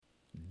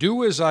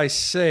Do as I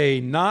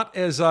say, not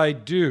as I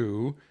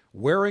do,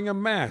 wearing a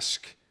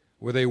mask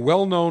with a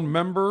well-known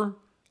member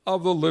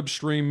of the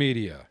Libstream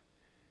media.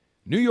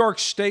 New York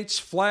State's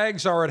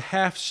flags are at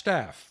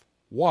half-staff.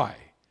 Why?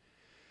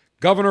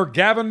 Governor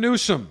Gavin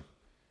Newsom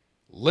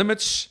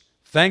limits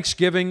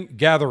Thanksgiving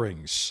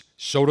gatherings.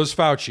 So does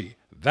Fauci.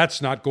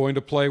 That's not going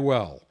to play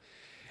well.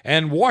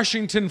 And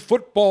Washington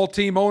football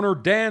team owner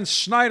Dan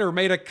Snyder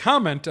made a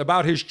comment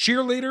about his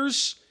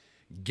cheerleaders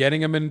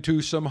getting him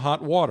into some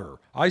hot water.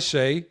 I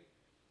say,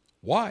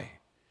 why?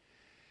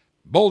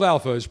 Bold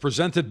Alpha is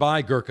presented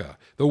by Gurkha,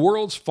 the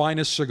world's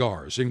finest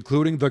cigars,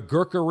 including the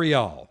Gurkha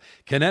Real.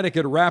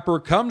 Connecticut wrapper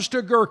comes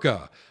to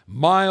Gurkha,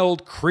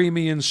 mild,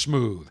 creamy, and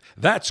smooth.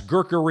 That's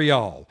Gurkha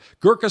Real.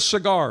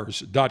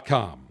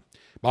 GurkhaCigars.com.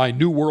 By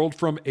New World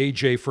from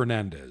A.J.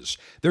 Fernandez.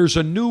 There's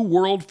a new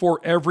world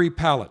for every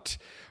palate.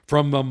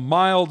 From the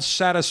mild,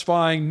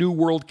 satisfying New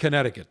World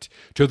Connecticut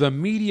to the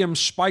medium,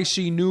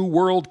 spicy New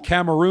World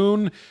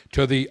Cameroon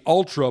to the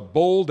ultra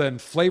bold and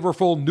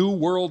flavorful New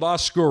World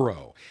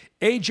Oscuro.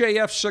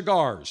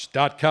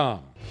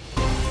 AJFcigars.com.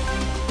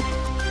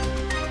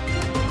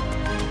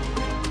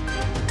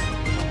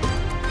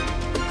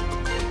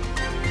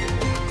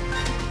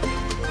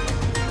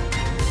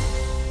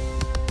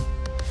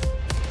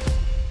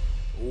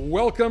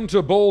 Welcome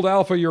to Bold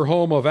Alpha, your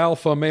home of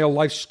alpha male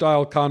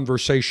lifestyle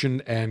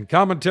conversation and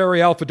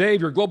commentary. Alpha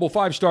Dave, your global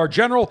five-star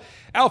general,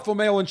 alpha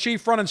male in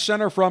chief, front and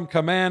center from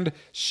Command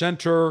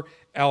Center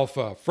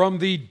Alpha. From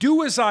the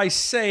Do As I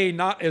Say,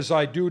 Not As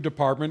I Do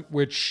department,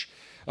 which,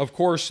 of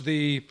course,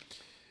 the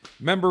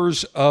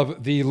members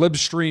of the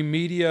Libstream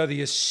media,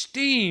 the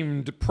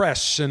esteemed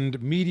press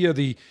and media,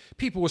 the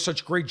people with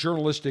such great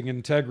journalistic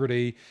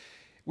integrity,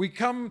 we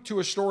come to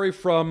a story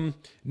from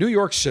New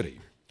York City,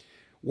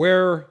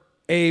 where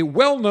a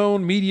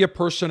well-known media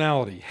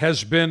personality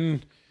has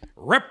been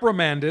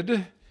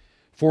reprimanded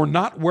for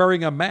not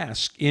wearing a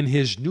mask in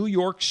his New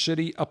York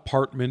City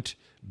apartment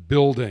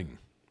building.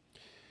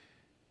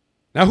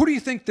 Now, who do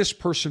you think this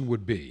person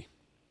would be?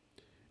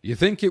 Do you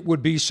think it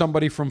would be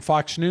somebody from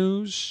Fox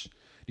News?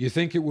 Do you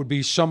think it would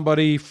be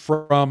somebody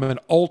from an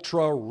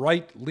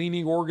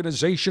ultra-right-leaning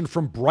organization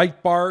from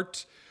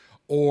Breitbart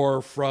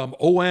or from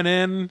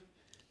ONN?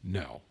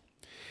 No.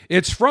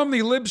 It's from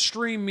the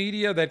Libstream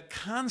media that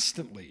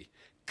constantly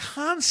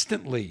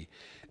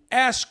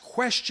asks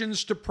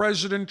questions to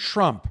President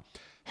Trump,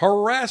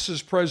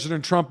 harasses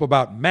President Trump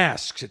about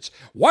masks. It's,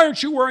 why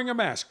aren't you wearing a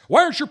mask?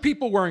 Why aren't your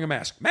people wearing a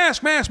mask?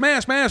 Mask, mask,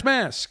 mask, mask,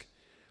 mask.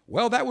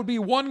 Well, that would be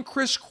one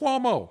Chris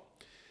Cuomo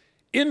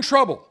in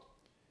trouble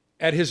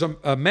at his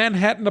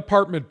Manhattan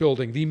apartment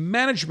building. The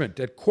management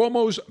at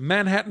Cuomo's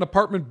Manhattan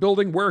apartment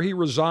building where he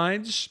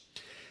resides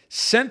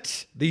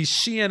sent the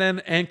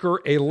CNN anchor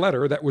a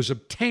letter that was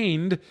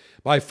obtained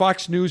by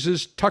Fox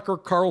News' Tucker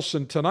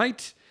Carlson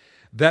tonight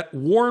that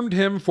warned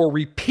him for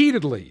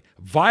repeatedly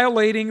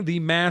violating the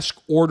mask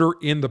order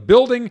in the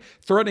building,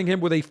 threatening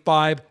him with a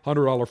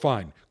 $500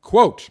 fine.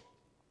 Quote,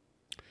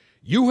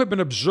 "You have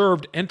been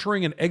observed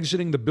entering and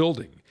exiting the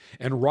building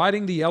and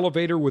riding the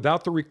elevator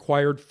without the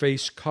required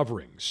face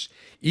coverings.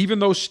 Even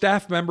though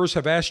staff members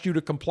have asked you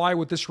to comply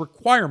with this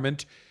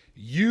requirement,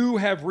 you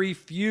have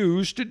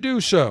refused to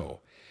do so.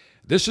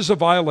 This is a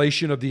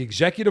violation of the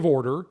executive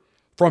order,"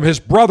 from his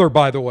brother,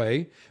 by the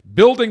way,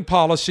 "building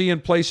policy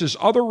and places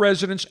other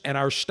residents and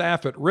our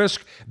staff at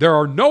risk. There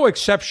are no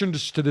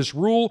exceptions to this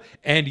rule,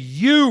 and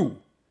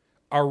you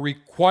are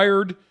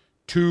required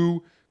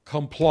to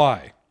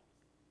comply."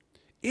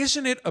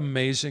 Isn't it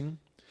amazing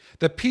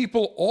that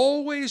people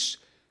always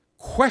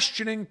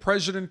questioning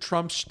President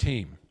Trump's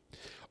team,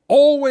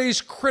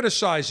 always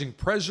criticizing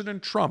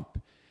President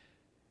Trump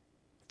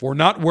for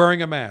not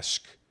wearing a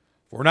mask,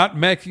 for not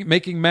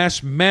making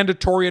masks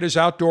mandatory at his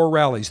outdoor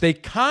rallies. They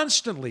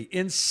constantly,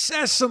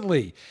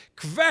 incessantly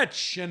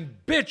kvetch and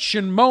bitch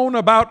and moan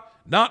about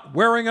not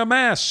wearing a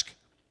mask.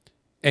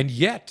 And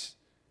yet,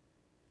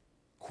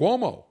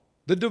 Cuomo,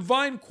 the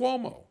divine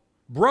Cuomo,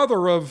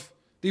 brother of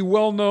the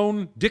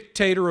well-known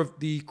dictator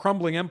of the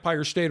crumbling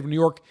empire state of New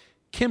York,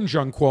 Kim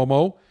Jong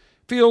Cuomo,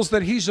 feels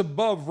that he's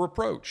above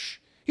reproach.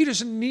 He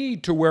doesn't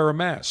need to wear a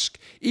mask,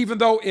 even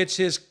though it's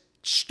his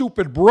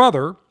stupid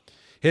brother,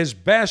 his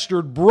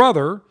bastard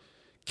brother,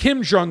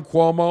 Kim Jong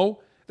Cuomo,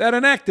 that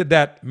enacted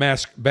that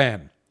mask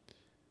ban,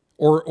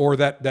 or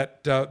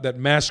that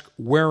mask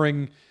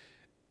wearing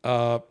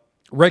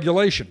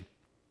regulation.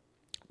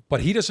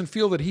 But he doesn't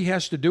feel that he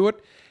has to do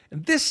it.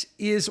 And this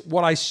is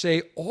what I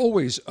say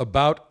always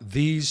about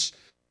these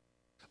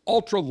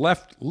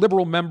ultra-left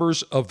liberal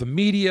members of the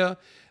media,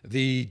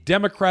 the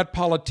Democrat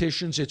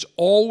politicians. It's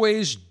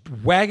always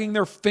wagging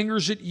their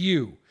fingers at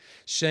you,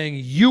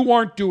 saying you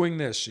aren't doing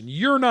this and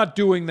you're not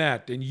doing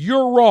that and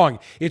you're wrong.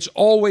 It's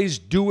always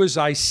do as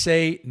I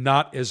say,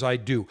 not as I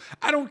do.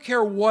 I don't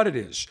care what it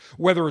is,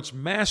 whether it's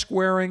mask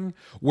wearing,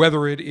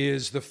 whether it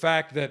is the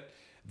fact that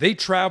they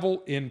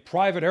travel in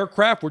private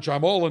aircraft, which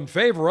I'm all in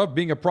favor of,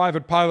 being a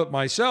private pilot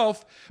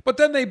myself, but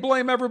then they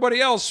blame everybody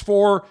else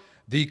for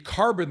the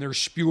carbon they're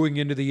spewing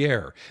into the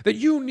air, that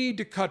you need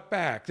to cut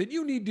back, that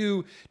you need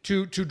to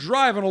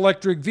drive an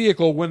electric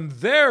vehicle when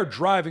they're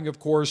driving, of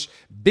course,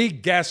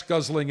 big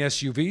gas-guzzling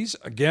SUVs.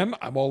 Again,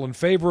 I'm all in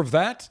favor of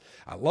that.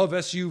 I love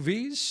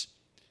SUVs.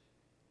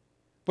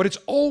 But it's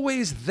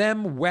always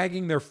them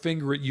wagging their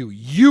finger at you.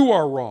 You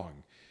are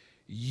wrong.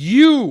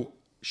 You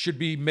should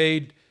be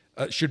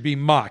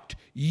mocked.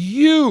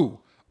 You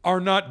are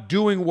not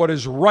doing what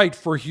is right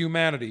for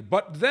humanity.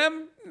 But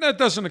them, that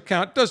doesn't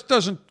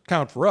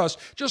count for us.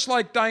 Just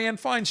like Dianne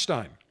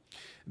Feinstein,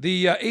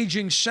 the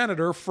aging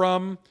senator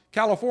from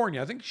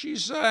California. I think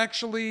she's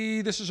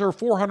this is her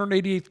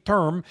 488th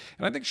term,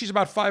 and I think she's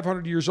about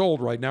 500 years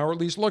old right now, or at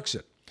least looks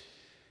it.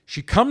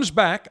 She comes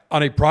back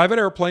on a private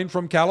airplane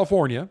from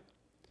California,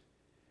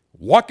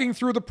 walking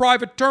through the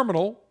private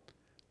terminal,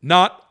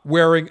 not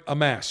wearing a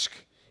mask,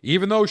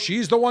 even though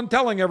she's the one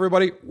telling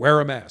everybody, wear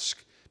a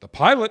mask. The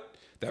pilot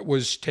that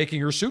was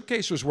taking her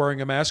suitcase was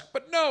wearing a mask,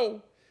 but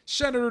no,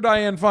 Senator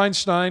Dianne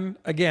Feinstein,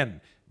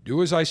 again,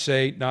 do as I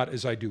say, not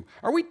as I do.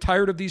 Are we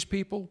tired of these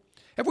people?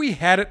 Have we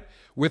had it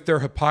with their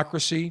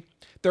hypocrisy?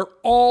 They're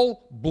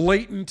all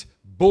blatant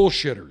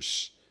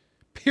bullshitters.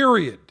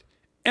 Period.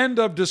 End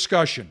of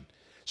discussion.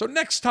 So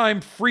next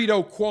time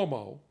Fredo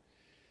Cuomo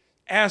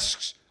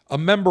asks a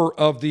member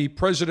of the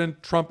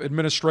President Trump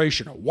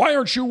administration, why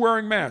aren't you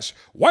wearing masks?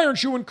 Why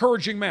aren't you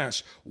encouraging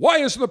masks? Why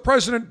isn't the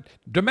president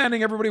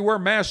demanding everybody wear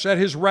masks at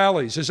his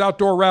rallies, his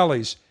outdoor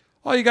rallies?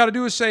 All you got to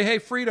do is say, hey,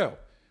 Fredo,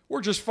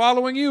 we're just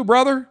following you,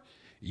 brother.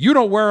 You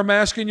don't wear a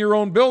mask in your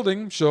own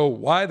building, so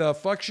why the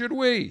fuck should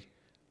we?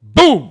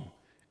 Boom!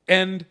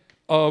 End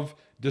of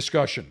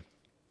discussion.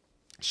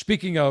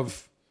 Speaking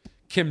of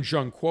Kim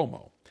Jong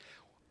Cuomo,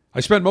 I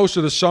spent most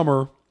of the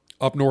summer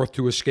up north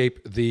to escape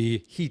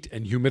the heat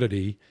and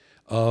humidity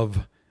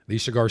of the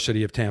cigar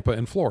city of Tampa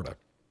in Florida.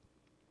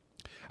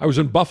 I was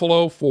in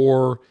Buffalo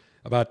for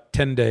about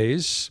 10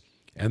 days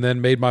and then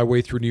made my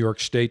way through New York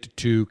State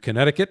to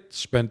Connecticut,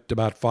 spent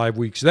about 5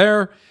 weeks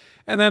there,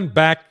 and then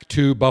back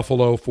to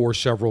Buffalo for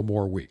several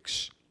more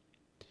weeks.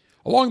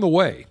 Along the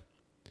way,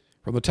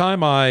 from the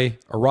time I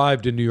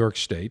arrived in New York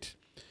State,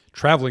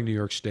 traveling New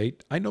York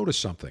State, I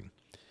noticed something.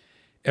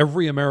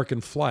 Every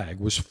American flag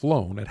was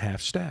flown at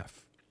half-staff.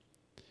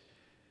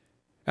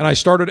 And I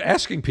started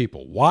asking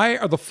people, why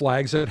are the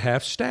flags at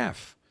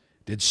half-staff?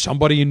 Did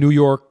somebody in New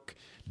York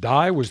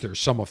die? Was there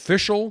some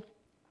official?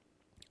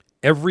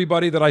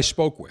 Everybody that I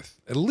spoke with,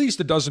 at least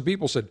a dozen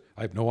people, said,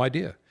 I have no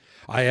idea.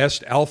 I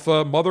asked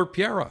Alpha Mother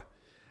Piera.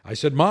 I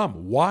said,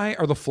 Mom, why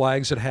are the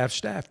flags at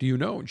half-staff? Do you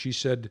know? And she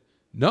said,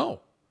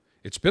 no,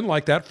 it's been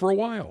like that for a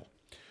while.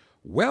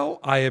 Well,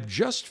 I have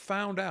just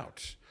found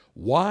out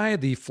why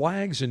the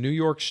flags in New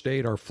York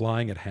State are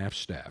flying at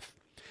half-staff.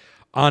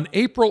 On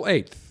April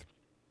 8th,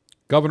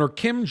 Governor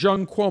Kim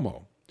Jong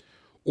Cuomo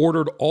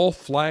ordered all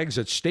flags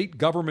at state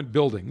government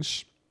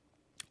buildings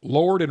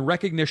lowered in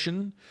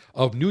recognition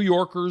of New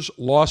Yorkers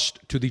lost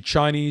to the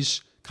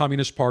Chinese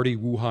Communist Party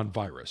Wuhan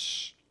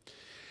virus.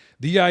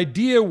 The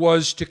idea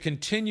was to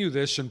continue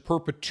this in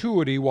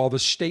perpetuity while the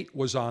state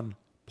was on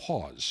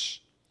pause.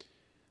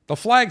 The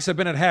flags have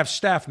been at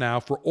half-staff now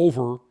for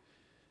over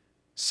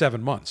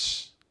 7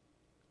 months.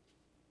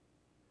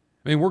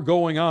 I mean,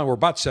 we're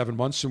about 7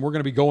 months, and we're going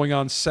to be going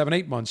on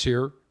 7-8 months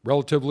here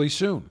relatively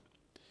soon.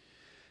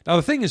 Now,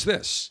 the thing is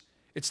this.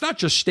 It's not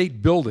just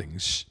state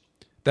buildings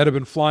that have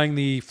been flying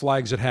the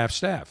flags at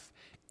half-staff.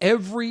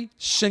 Every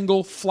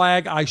single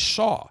flag I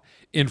saw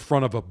in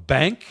front of a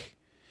bank,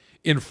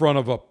 in front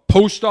of a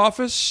post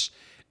office,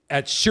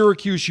 at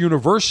Syracuse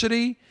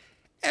University,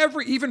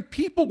 even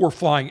people were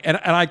flying. And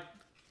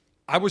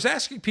I was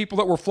asking people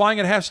that were flying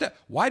at half-staff,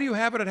 why do you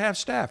have it at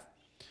half-staff?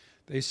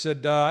 They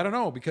said, I don't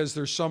know, because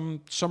there's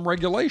some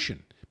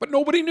regulation. But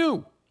nobody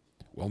knew.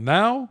 Well,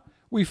 now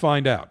we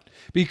find out.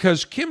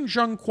 Because Kim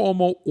Jong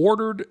Cuomo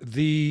ordered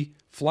the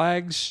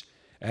flags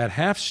at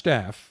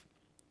half-staff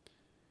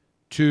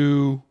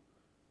to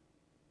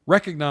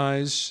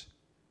recognize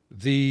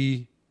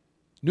the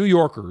New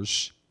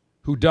Yorkers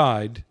who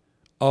died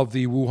of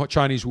the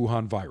Chinese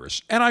Wuhan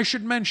virus. And I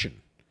should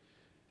mention,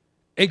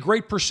 a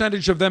great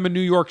percentage of them in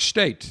New York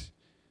State,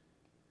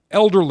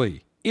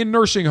 elderly, in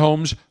nursing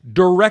homes,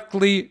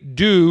 directly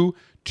due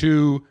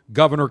to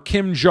Governor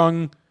Kim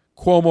Jong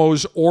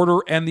Cuomo's order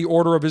and the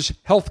order of his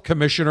health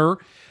commissioner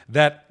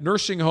that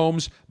nursing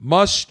homes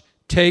must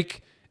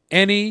take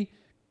any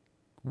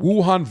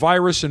Wuhan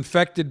virus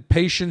infected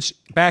patients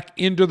back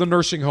into the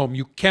nursing home.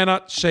 You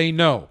cannot say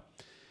no.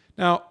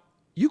 Now,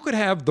 you could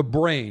have the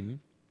brain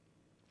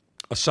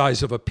a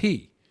size of a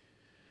pea.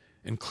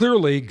 And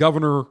clearly,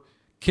 Governor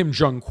Kim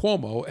Jong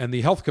Cuomo and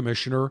the health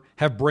commissioner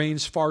have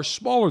brains far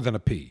smaller than a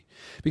pea.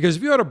 Because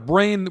if you had a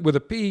brain with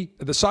a pea,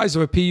 the size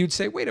of a pea, you'd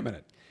say, wait a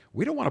minute,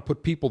 we don't want to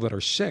put people that are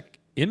sick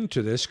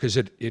into this because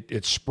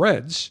it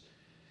spreads.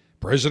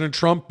 President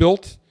Trump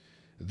built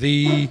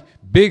the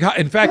big,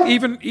 in fact,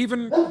 even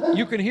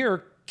you can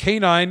hear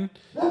Canine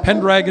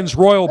Pendragon's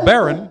Royal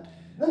Baron.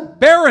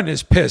 Baron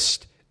is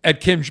pissed at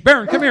Kim.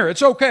 Baron, come here.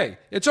 It's okay.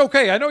 It's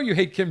okay. I know you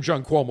hate Kim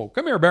Jong Cuomo.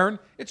 Come here, Baron.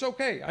 It's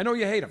okay. I know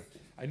you hate him.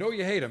 I know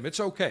you hate him. It's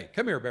okay.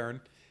 Come here, Baron.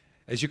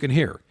 As you can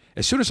hear,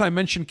 as soon as I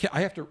mention Kim,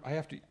 I have to,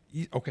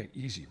 okay,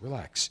 easy,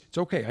 relax. It's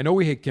okay. I know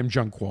we hate Kim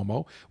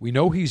Jong-Cuomo. We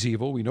know he's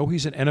evil. We know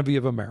he's an enemy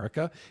of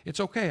America. It's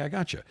okay. I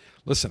got you.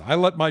 Listen, I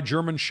let my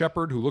German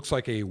Shepherd, who looks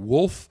like a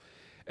wolf,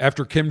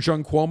 after Kim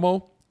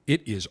Jong-Cuomo,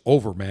 it is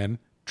over, man.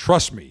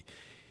 Trust me.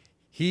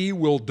 He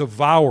will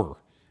devour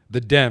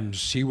the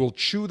Dems. He will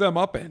chew them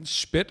up and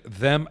spit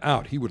them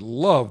out. He would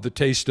love the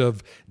taste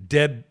of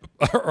dead,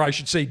 or I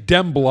should say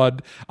Dem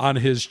blood on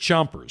his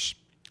chompers.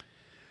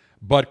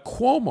 But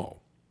Cuomo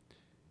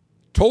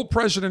told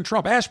President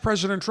Trump, asked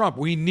President Trump,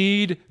 we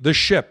need the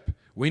ship.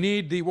 We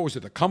need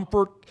the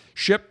Comfort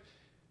ship.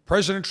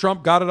 President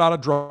Trump got it out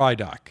of dry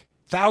dock.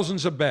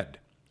 Thousands of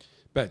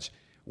beds.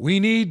 We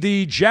need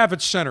the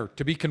Javits Center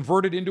to be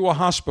converted into a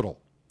hospital.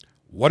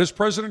 What does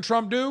President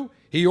Trump do?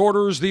 He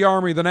orders the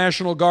Army, the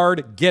National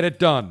Guard, get it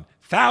done.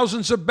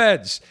 Thousands of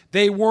beds.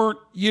 They weren't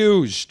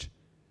used.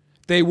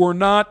 They were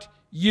not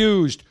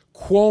used.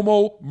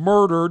 Cuomo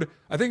murdered,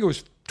 I think it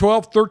was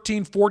 12,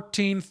 13,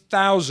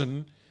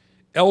 14,000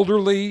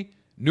 elderly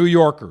New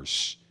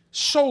Yorkers.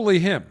 Solely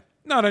him,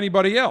 not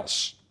anybody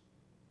else.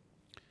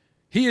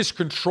 He has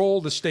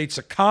controlled the state's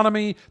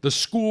economy, the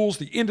schools,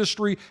 the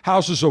industry,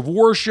 houses of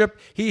worship.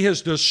 He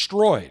has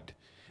destroyed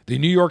the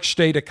New York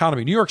State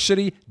economy. New York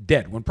City,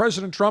 dead. When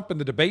President Trump in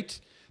the debate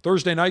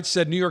Thursday night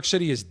said New York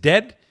City is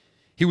dead,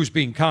 he was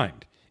being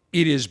kind.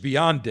 It is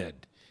beyond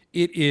dead.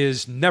 It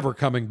is never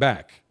coming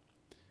back.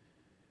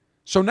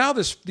 So now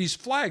these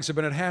flags have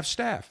been at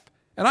half-staff.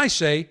 And I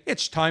say,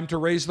 it's time to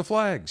raise the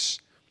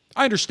flags.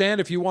 I understand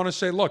if you want to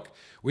say, look,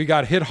 we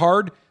got hit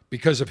hard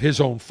because of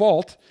his own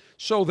fault,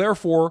 so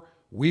therefore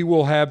we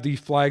will have the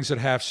flags at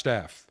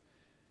half-staff.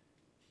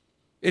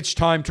 It's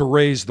time to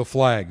raise the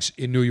flags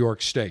in New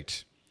York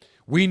State.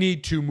 We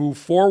need to move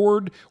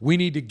forward. We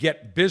need to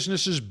get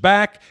businesses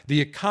back,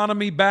 the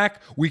economy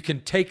back. We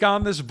can take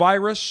on this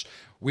virus.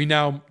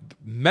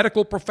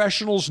 Medical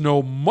professionals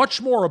know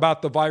much more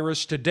about the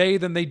virus today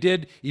than they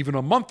did even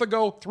a month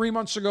ago, 3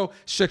 months ago,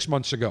 6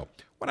 months ago.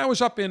 When I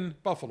was up in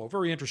Buffalo,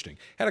 very interesting,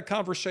 had a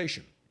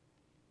conversation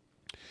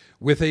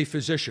with a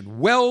physician,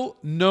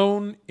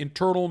 well-known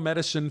internal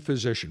medicine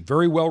physician,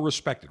 very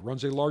well-respected,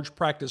 runs a large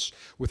practice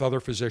with other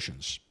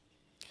physicians.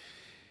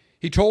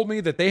 He told me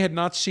that they had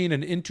not seen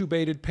an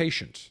intubated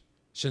patient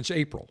since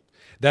April,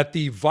 that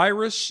the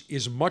virus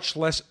is much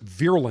less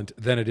virulent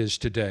than it is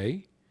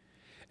today,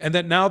 and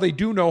that now they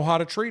do know how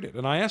to treat it.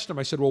 And I asked him,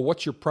 I said, well,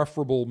 what's your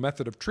preferable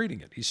method of treating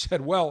it? He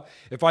said, well,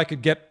 if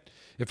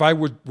I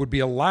would be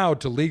allowed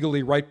to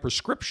legally write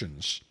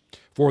prescriptions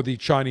for the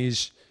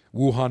Chinese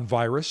Wuhan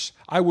virus,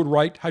 I would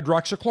write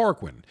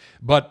hydroxychloroquine.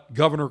 But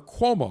Governor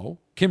Cuomo,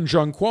 Kim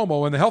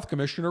Jong-Cuomo, and the health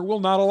commissioner will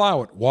not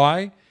allow it.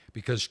 Why?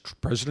 Because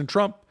President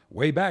Trump,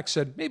 way back,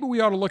 said, maybe we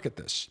ought to look at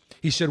this.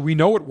 He said, we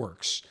know it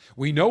works.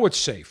 We know it's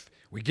safe.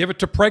 We give it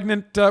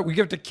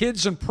to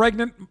kids and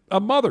pregnant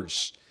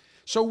mothers.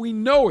 So we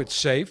know it's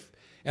safe.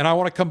 And I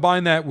want to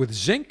combine that with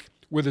zinc,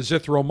 with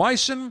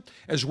azithromycin,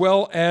 as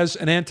well as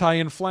an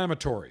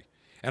anti-inflammatory.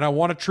 And I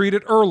want to treat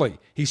it early.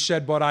 He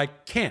said, but I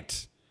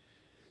can't.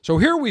 So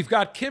here we've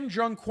got Kim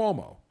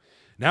Jong-Cuomo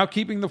now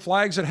keeping the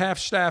flags at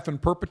half-staff in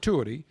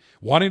perpetuity,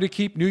 wanting to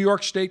keep New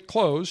York State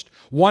closed,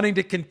 wanting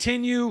to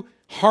continue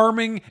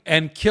harming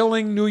and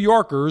killing New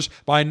Yorkers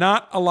by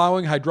not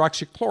allowing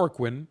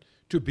hydroxychloroquine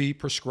to be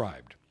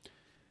prescribed.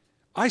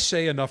 I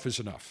say enough is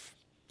enough.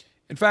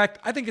 In fact,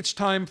 I think it's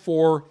time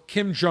for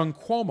Kim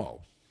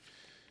Jong-Cuomo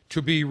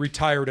to be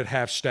retired at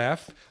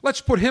half-staff. Let's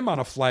put him on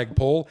a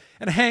flagpole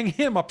and hang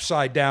him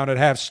upside down at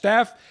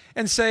half-staff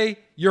and say,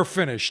 you're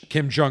finished,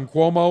 Kim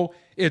Jong-Cuomo.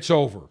 It's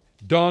over.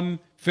 Done,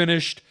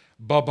 finished,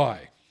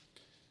 bye-bye.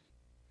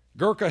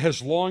 Gurkha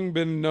has long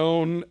been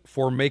known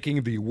for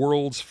making the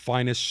world's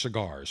finest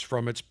cigars.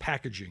 From its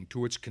packaging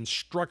to its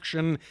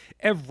construction,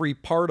 every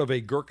part of a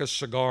Gurkha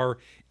cigar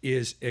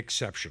is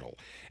exceptional.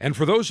 And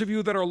for those of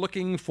you that are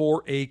looking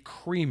for a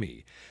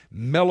creamy,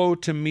 mellow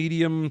to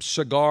medium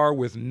cigar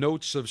with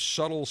notes of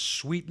subtle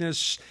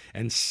sweetness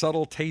and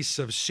subtle tastes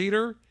of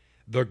cedar,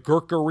 the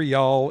Gurkha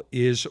Real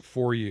is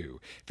for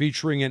you.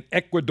 Featuring an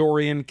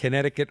Ecuadorian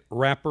Connecticut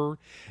wrapper,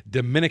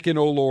 Dominican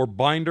Olor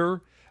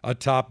binder,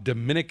 atop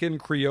Dominican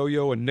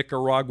Criollo and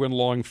Nicaraguan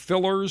long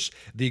fillers,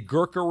 the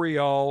Gurkha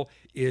Real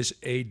is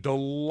a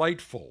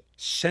delightful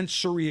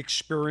sensory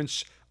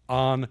experience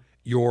on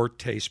your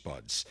taste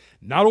buds.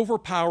 Not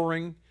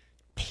overpowering,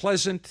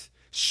 pleasant,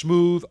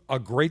 smooth, a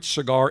great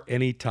cigar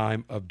any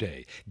time of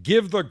day.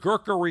 Give the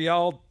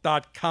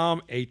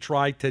GurkhaReal.com a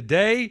try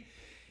today.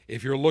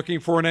 If you're looking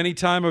for an any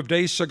time of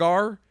day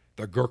cigar,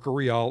 the Gurkha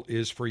Real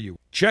is for you.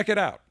 Check it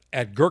out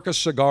at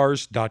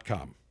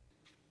GurkhaCigars.com.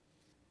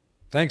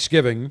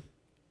 Thanksgiving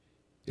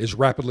is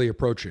rapidly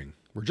approaching.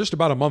 We're just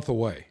about a month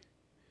away.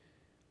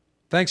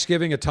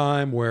 Thanksgiving, a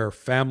time where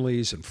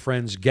families and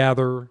friends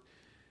gather.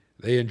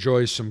 They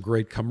enjoy some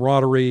great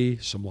camaraderie,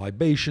 some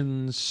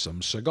libations,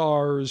 some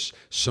cigars,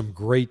 some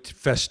great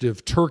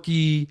festive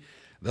turkey,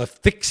 the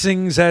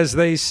fixings, as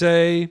they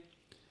say,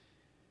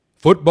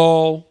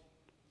 football,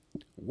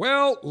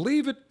 Well,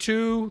 leave it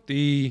to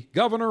the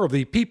governor of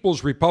the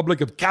People's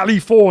Republic of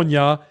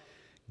California,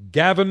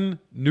 Gavin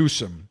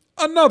Newsom,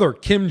 another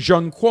Kim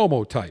Jong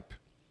Cuomo type,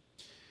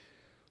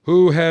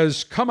 who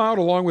has come out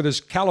along with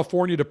his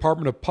California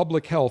Department of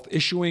Public Health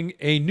issuing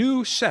a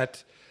new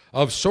set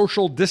of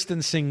social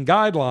distancing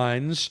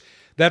guidelines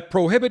that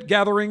prohibit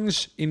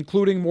gatherings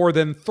including more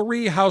than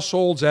 3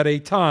 households at a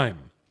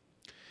time.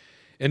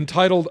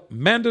 Entitled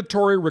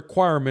Mandatory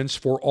Requirements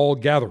for All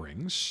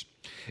Gatherings,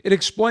 it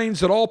explains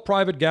that all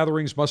private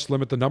gatherings must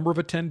limit the number of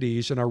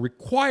attendees and are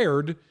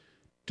required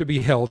to be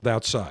held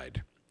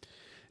outside.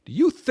 Do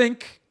you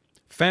think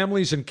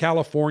families in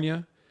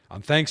California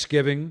on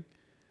Thanksgiving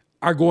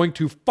are going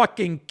to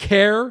fucking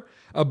care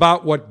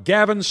about what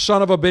Gavin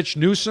son of a bitch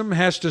Newsom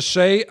has to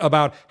say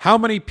about how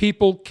many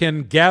people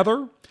can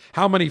gather,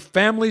 how many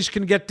families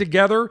can get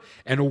together,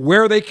 and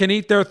where they can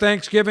eat their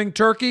Thanksgiving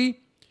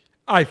turkey?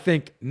 I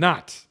think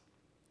not.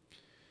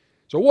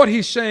 So what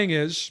he's saying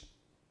is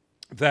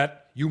that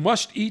you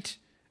must eat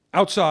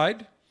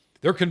outside.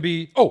 There can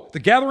be, the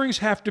gatherings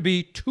have to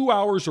be 2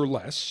 hours or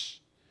less.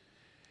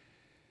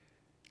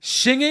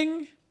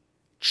 Singing,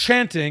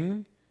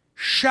 chanting,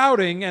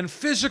 shouting, and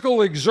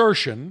physical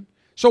exertion.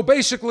 So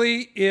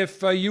basically,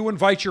 if you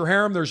invite your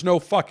harem, there's no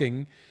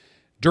fucking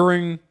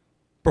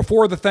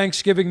before the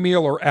Thanksgiving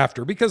meal or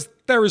after, because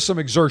there is some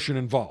exertion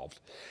involved.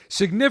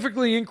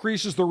 Significantly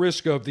increases the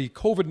risk of the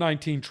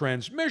COVID-19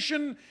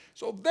 transmission.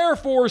 So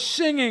therefore,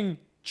 singing,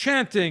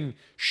 chanting,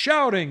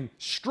 shouting,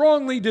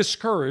 strongly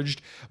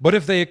discouraged. But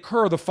if they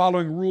occur, the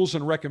following rules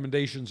and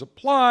recommendations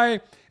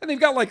apply. And they've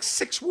got like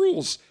 6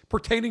 rules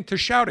pertaining to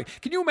shouting.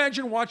 Can you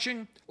imagine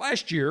watching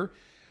last year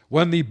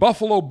when the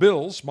Buffalo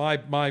Bills,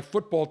 my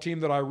football team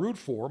that I root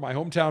for, my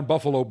hometown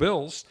Buffalo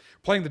Bills,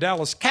 playing the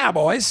Dallas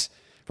Cowboys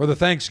for the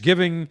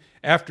Thanksgiving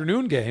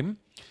afternoon game?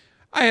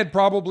 I had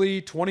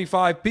probably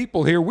 25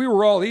 people here. We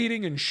were all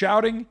eating and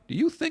shouting. Do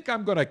you think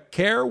I'm going to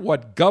care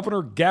what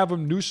Governor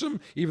Gavin Newsom,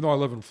 even though I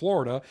live in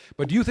Florida,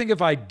 but do you think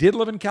if I did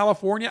live in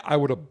California, I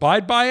would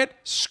abide by it?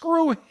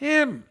 Screw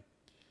him.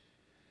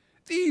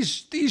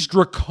 These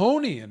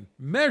draconian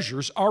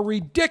measures are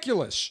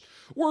ridiculous.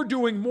 We're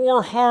doing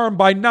more harm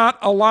by not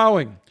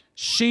allowing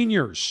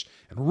seniors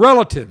and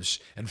relatives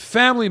and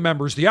family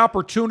members the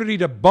opportunity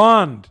to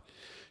bond,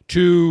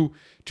 to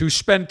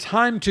spend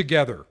time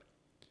together.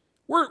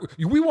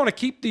 We want to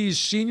keep these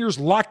seniors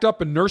locked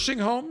up in nursing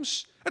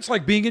homes? That's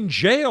like being in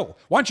jail.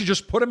 Why don't you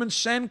just put them in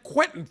San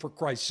Quentin, for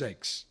Christ's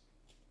sakes?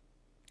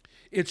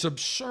 It's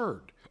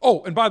absurd.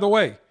 Oh, and by the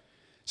way,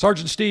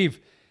 Sergeant Steve,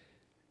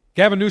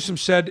 Gavin Newsom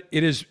said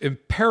it is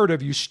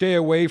imperative you stay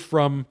away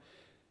from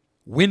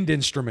wind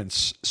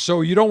instruments, so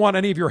you don't want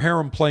any of your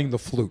harem playing the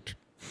flute.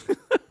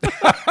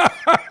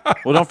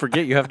 Well, don't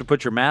forget you have to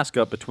put your mask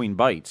up between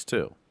bites,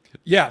 too.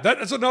 Yeah,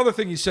 that's another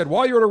thing he said.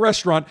 While you're at a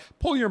restaurant,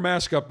 pull your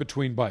mask up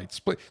between bites.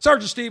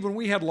 Sergeant Steve, when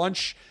we had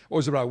lunch, what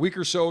was it, about a week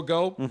or so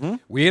ago,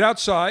 we ate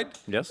outside.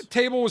 Yes. The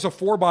table was a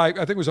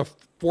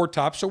 4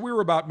 top, so we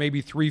were about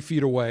maybe 3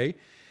 feet away.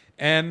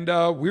 And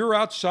we were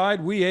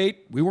outside, we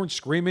ate, we weren't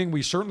screaming,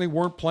 we certainly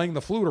weren't playing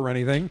the flute or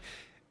anything.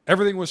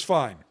 Everything was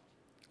fine.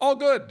 All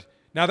good.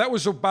 Now, that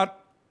was about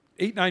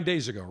 8-9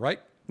 days ago, right?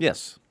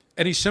 Yes.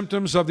 Any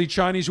symptoms of the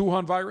Chinese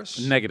Wuhan virus?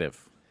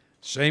 Negative.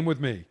 Same with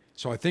me.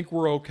 So I think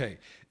we're okay.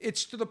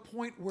 It's to the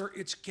point where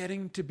it's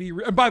getting to be...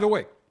 And by the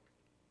way,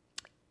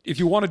 if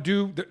you want to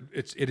do...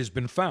 It has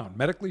been found,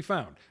 medically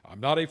found. I'm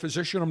not a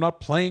physician. I'm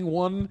not playing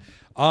one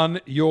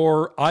on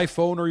your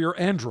iPhone or your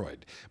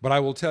Android. But I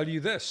will tell you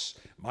this.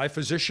 My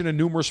physician and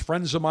numerous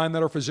friends of mine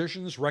that are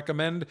physicians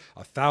recommend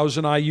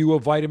 1,000 IU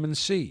of vitamin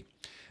C.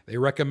 They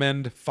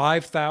recommend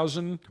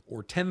 5,000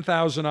 or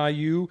 10,000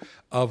 IU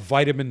of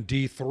vitamin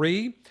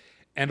D3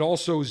 and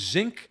also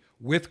zinc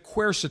with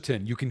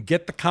quercetin. You can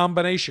get the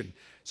combination.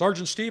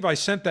 Sergeant Steve, I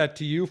sent that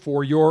to you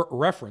for your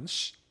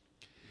reference.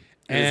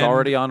 It is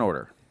already on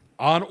order.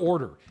 On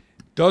order.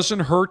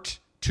 Doesn't hurt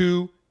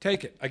to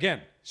take it.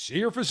 Again, see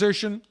your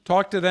physician,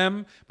 talk to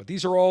them, but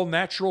these are all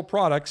natural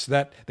products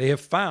that they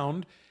have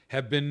found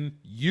have been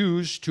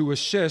used to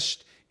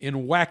assist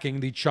in whacking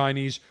the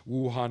Chinese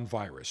Wuhan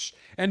virus.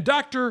 And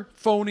Dr.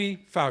 Phony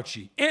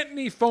Fauci,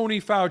 Anthony Phony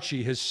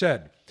Fauci, has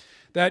said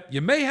that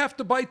you may have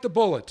to bite the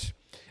bullet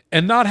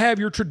and not have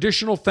your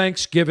traditional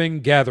Thanksgiving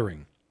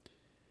gathering.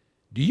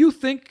 Do you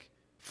think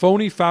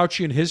Phony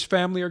Fauci and his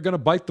family are going to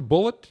bite the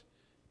bullet?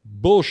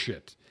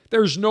 Bullshit.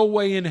 There's no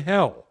way in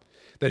hell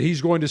that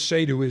he's going to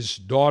say to his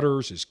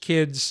daughters, his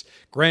kids,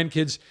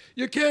 grandkids,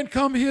 you can't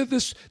come here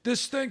this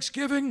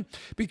Thanksgiving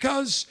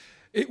because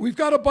we've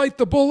got to bite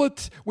the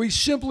bullet. We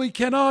simply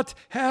cannot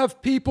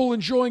have people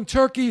enjoying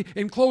turkey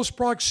in close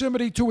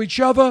proximity to each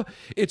other.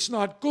 It's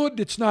not good.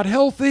 It's not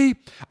healthy.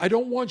 I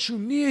don't want you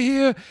near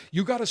here.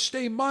 You got to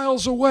stay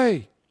miles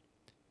away.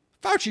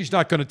 Fauci's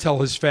not going to tell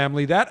his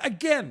family that.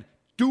 Again,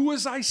 do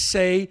as I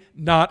say,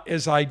 not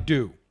as I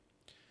do.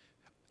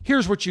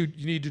 Here's what you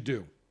need to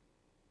do.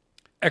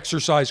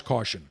 Exercise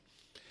caution.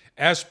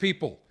 Ask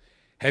people,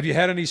 have you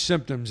had any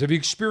symptoms? Have you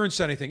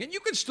experienced anything? And you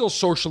can still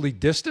socially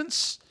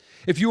distance.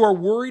 If you are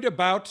worried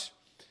about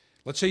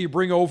Let's say you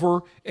bring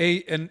over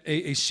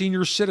a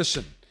senior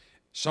citizen,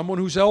 someone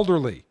who's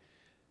elderly.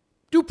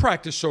 Do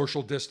practice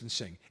social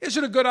distancing. Is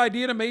it a good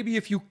idea to maybe,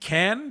 if you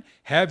can,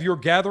 have your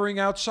gathering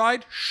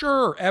outside?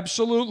 Sure,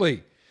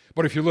 absolutely.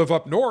 But if you live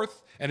up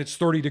north and it's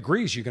 30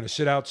 degrees, you're going to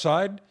sit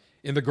outside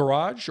in the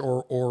garage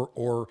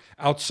or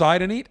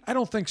outside and eat? I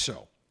don't think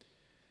so.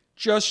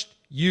 Just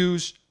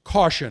use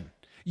caution.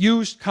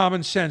 Use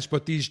common sense.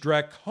 But these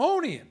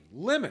draconian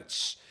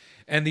limits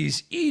and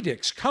these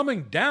edicts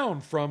coming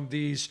down from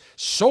these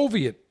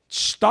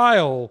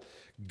Soviet-style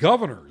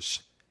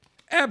governors,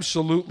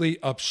 absolutely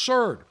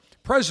absurd.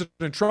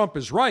 President Trump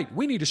is right.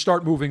 We need to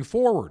start moving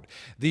forward.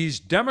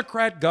 These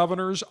Democrat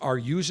governors are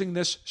using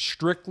this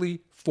strictly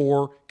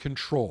for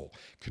control.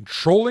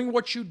 Controlling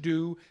what you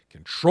do,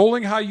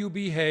 controlling how you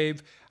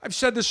behave. I've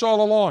said this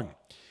all along.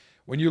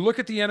 When you look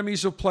at the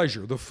enemies of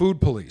pleasure, the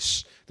food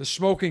police, the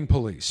smoking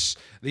police,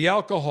 the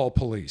alcohol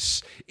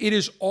police, it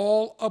is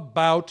all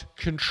about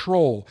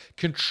control.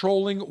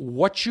 Controlling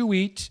what you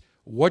eat,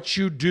 what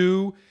you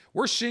do.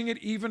 We're seeing it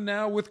even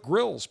now with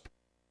grills.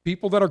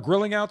 People that are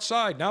grilling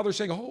outside, now they're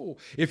saying, oh,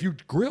 if you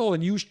grill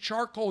and use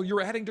charcoal, you're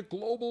adding to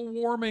global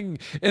warming.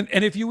 And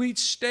if you eat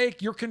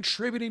steak, you're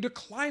contributing to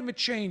climate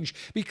change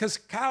because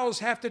cows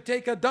have to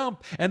take a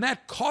dump, and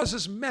that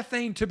causes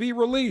methane to be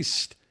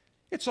released.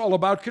 It's all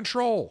about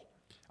control.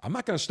 I'm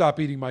not going to stop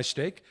eating my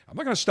steak. I'm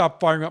not going to stop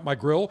firing up my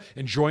grill,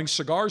 enjoying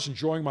cigars,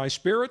 enjoying my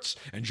spirits,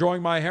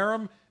 enjoying my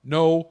harem.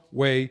 No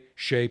way,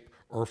 shape,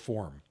 or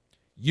form.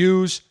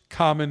 Use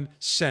common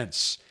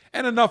sense.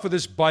 And enough of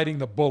this biting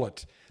the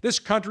bullet. This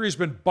country has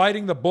been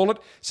biting the bullet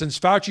since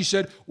Fauci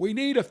said, we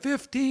need a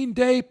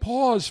 15-day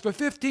pause. For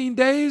 15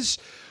 days,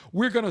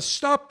 we're going to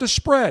stop the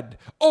spread.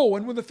 Oh,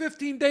 and when the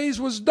 15 days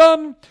was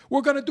done,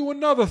 we're going to do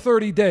another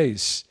 30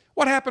 days.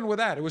 What happened with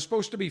that? It was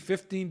supposed to be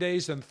 15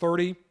 days and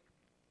 30.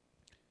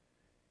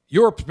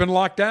 Europe's been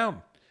locked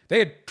down. They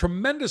had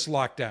tremendous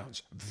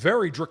lockdowns,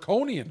 very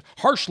draconian,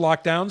 harsh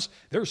lockdowns.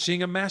 They're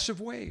seeing a massive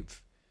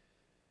wave.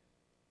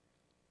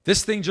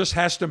 This thing just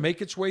has to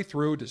make its way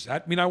through. Does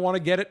that mean I want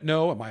to get it?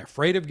 No. Am I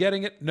afraid of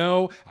getting it?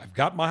 No. I've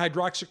got my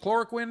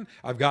hydroxychloroquine,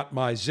 I've got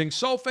my zinc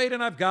sulfate,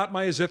 and I've got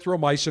my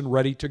azithromycin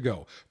ready to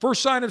go.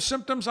 First sign of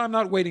symptoms, I'm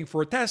not waiting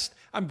for a test.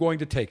 I'm going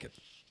to take it.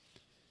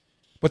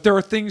 But there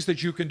are things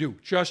that you can do.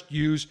 Just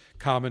use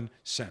common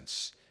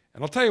sense.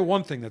 And I'll tell you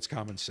one thing that's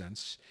common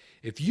sense.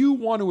 If you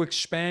want to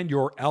expand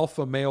your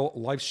alpha male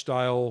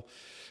lifestyle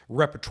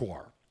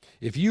repertoire,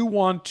 if you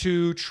want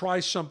to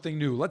try something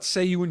new, let's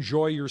say you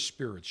enjoy your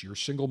spirits, your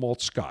single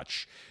malt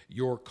scotch,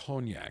 your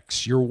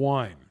cognacs, your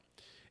wine,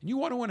 and you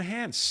want to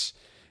enhance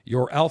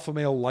your alpha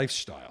male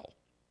lifestyle,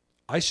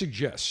 I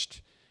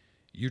suggest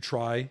you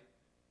try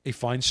a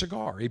fine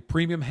cigar, a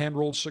premium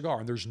hand-rolled cigar.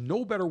 And there's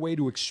no better way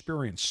to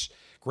experience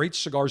great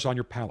cigars on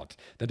your palate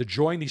than to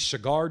join the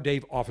Cigar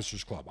Dave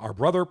Officers Club. Our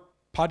brother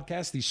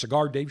podcast, the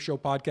Cigar Dave Show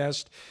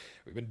podcast.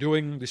 We've been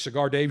doing the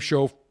Cigar Dave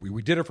Show.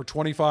 We did it for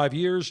 25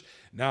 years.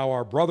 Now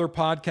our brother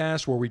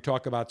podcast where we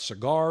talk about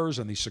cigars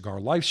and the cigar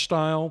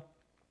lifestyle.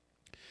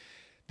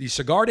 The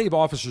Cigar Dave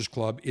Officers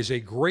Club is a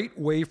great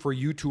way for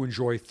you to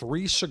enjoy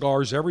 3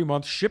 cigars every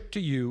month shipped to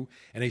you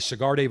in a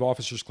Cigar Dave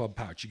Officers Club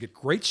pouch. You get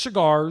great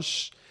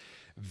cigars,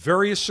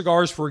 various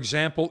cigars. For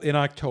example, in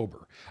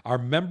October, our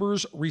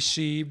members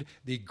received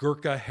the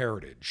Gurkha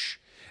Heritage,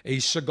 a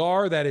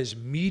cigar that is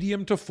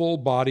medium to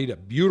full-bodied, a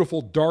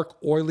beautiful, dark,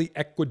 oily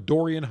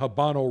Ecuadorian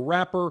Habano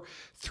wrapper,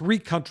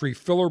 3-country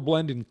filler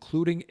blend,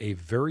 including a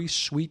very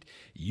sweet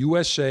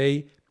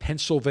USA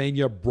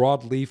Pennsylvania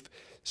broadleaf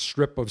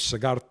strip of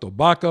cigar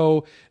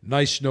tobacco,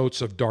 nice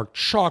notes of dark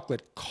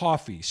chocolate,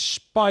 coffee,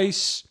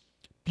 spice,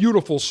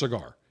 beautiful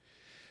cigar.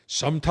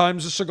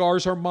 Sometimes the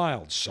cigars are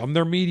mild, some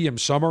they're medium,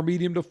 some are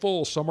medium to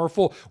full, some are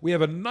full. We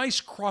have a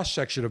nice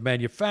cross-section of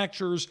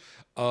manufacturers,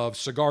 of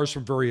cigars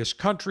from various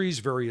countries,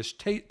 various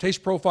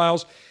taste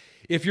profiles.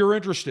 If you're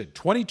interested,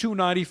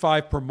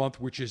 $22.95 per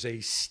month, which is a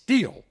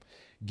steal,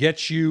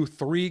 gets you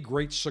 3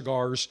 great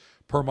cigars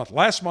per month.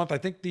 Last month, I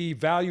think the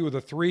value of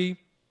the 3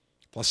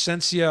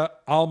 Plasencia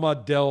Alma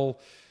del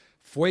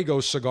Fuego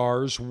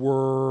cigars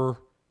were,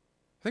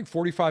 I think,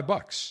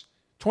 $45.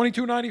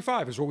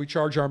 $22.95 is what we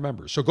charge our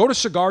members. So go to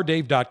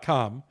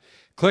CigarDave.com,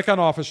 click on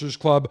Officers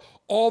Club.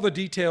 All the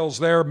details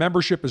there.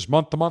 Membership is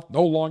month to month,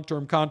 no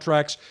long-term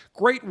contracts.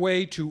 Great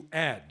way to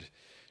add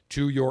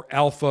to your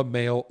alpha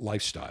male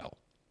lifestyle.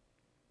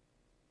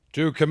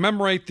 To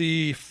commemorate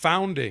the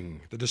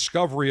founding, the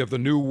discovery of the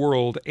New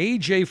World,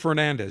 A.J.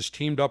 Fernandez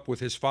teamed up with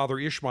his father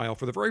Ishmael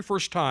for the very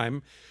first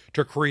time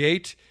to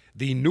create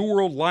the New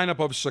World lineup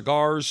of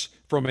cigars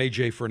from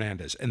A.J.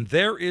 Fernandez. And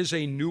there is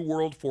a New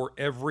World for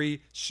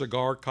every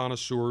cigar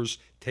connoisseur's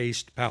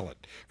taste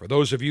palette. For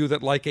those of you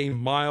that like a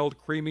mild,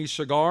 creamy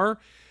cigar,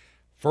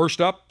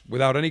 first up,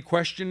 without any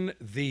question,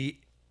 the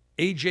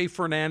A.J.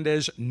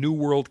 Fernandez New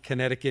World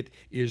Connecticut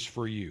is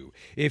for you.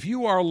 If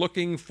you are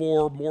looking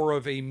for more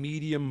of a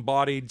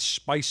medium-bodied,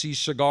 spicy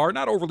cigar,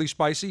 not overly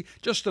spicy,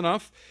 just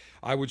enough,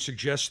 I would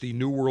suggest the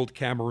New World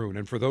Cameroon.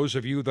 And for those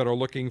of you that are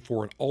looking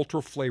for an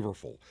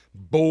ultra-flavorful,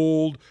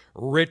 bold,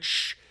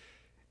 rich,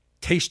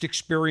 taste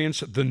experience,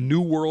 the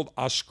New World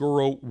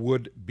Oscuro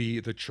would be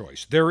the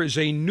choice. There is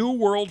a new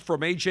world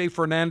from AJ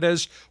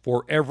Fernandez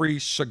for every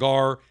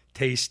cigar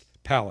taste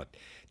palette.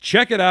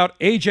 Check it out,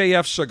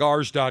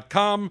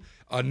 ajfcigars.com,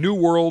 a new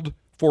world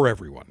for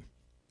everyone.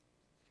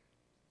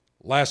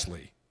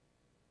 Lastly,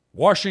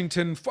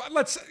 Washington,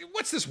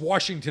 what's this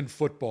Washington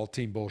football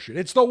team bullshit?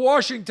 It's the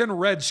Washington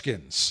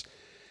Redskins.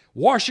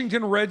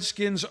 Washington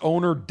Redskins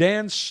owner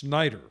Dan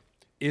Snyder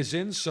is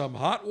in some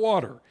hot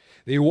water.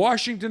 The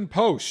Washington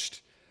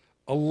Post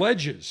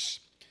alleges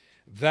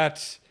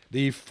that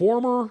the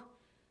former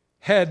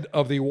head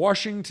of the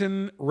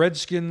Washington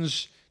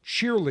Redskins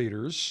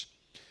cheerleaders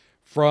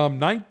from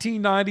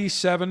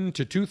 1997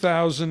 to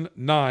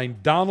 2009,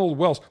 Donald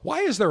Wells. Why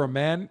is there a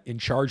man in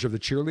charge of the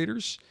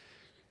cheerleaders?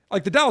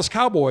 Like the Dallas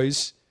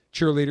Cowboys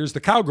cheerleaders, the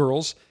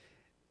Cowgirls,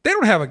 they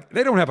don't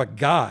have a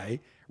guy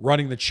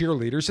running the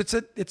cheerleaders.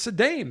 It's a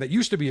dame that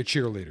used to be a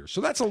cheerleader.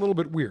 So that's a little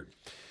bit weird.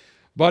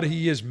 But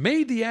he has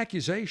made the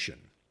accusation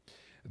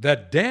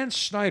that Dan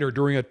Snyder,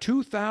 during a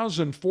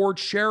 2004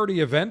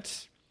 charity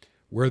event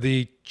where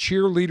the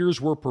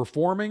cheerleaders were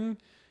performing,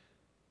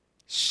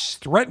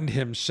 threatened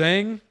him,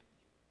 saying,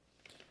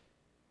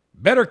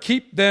 "Better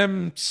keep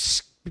the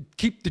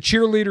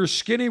cheerleaders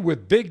skinny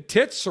with big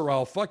tits or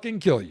I'll fucking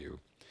kill you."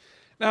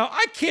 Now,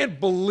 I can't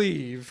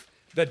believe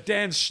that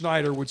Dan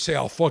Snyder would say,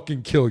 "I'll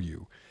fucking kill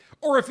you."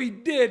 Or if he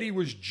did, he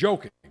was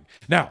joking.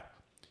 Now,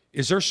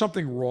 is there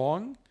something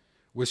wrong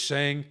with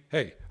saying,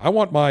 "Hey, I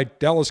want my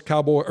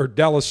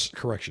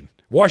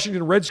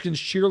Washington Redskins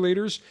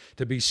cheerleaders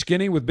to be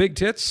skinny with big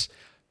tits"?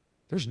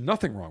 There's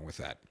nothing wrong with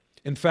that.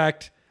 In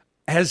fact,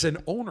 as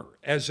an owner,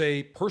 as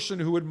a person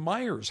who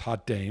admires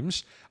hot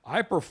dames,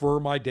 I prefer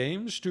my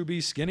dames to be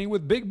skinny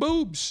with big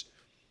boobs.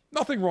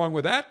 Nothing wrong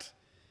with that.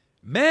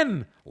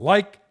 Men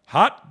like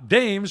hot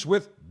dames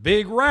with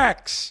big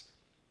racks.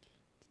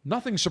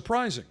 Nothing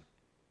surprising.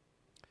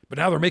 But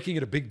now they're making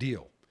it a big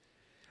deal.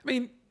 I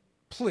mean,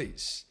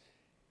 please.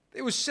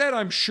 It was said,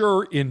 I'm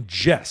sure, in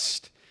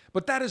jest.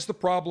 But that is the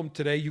problem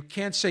today. You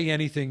can't say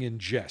anything in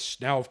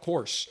jest. Now, of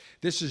course,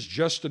 this is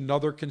just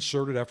another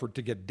concerted effort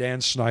to get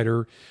Dan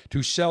Snyder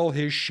to sell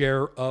his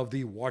share of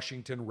the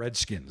Washington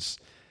Redskins.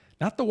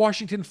 Not the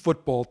Washington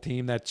football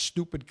team, that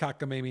stupid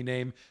cockamamie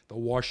name, the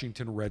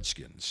Washington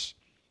Redskins.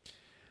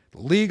 The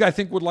league, I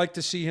think, would like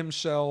to see him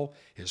sell.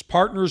 His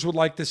partners would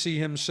like to see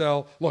him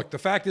sell. Look, the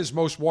fact is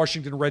most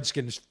Washington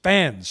Redskins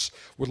fans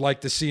would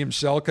like to see him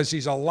sell because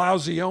he's a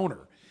lousy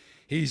owner.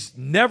 He's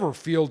never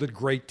fielded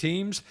great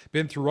teams,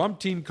 been through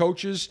umpteen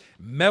coaches,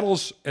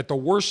 meddles at the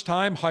worst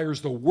time,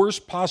 hires the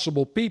worst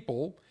possible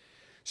people.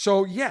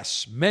 So,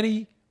 yes,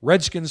 many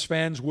Redskins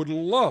fans would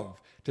love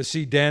to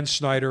see Dan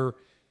Snyder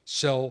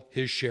sell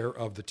his share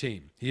of the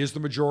team. He is the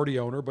majority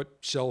owner, but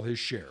sell his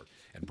share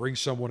and bring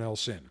someone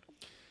else in.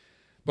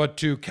 But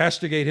to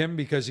castigate him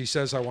because he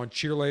says, "I want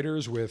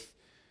cheerleaders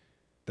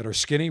that are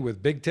skinny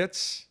with big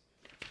tits,"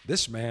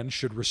 this man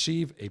should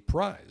receive a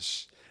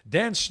prize.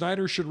 Dan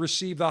Snyder should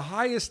receive the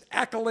highest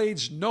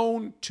accolades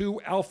known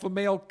to alpha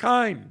male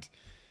kind.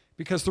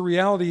 Because the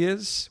reality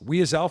is,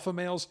 we as alpha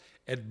males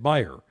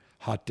admire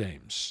hot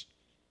dames.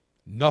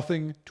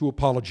 Nothing to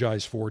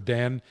apologize for,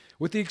 Dan,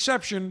 with the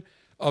exception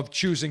of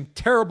choosing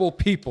terrible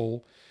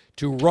people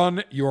to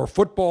run your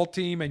football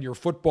team and your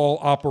football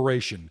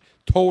operation.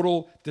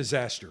 Total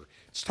disaster.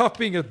 It's tough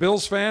being a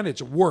Bills fan.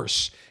 It's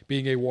worse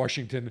being a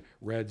Washington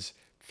Reds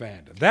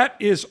fan. That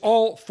is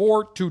all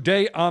for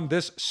today on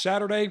this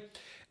Saturday.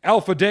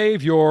 Alpha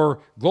Dave,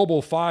 your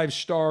global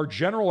 5-star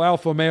general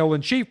alpha male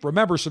in chief.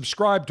 Remember,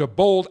 subscribe to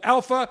Bold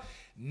Alpha.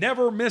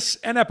 Never miss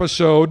an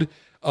episode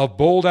of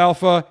Bold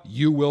Alpha.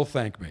 You will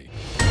thank me.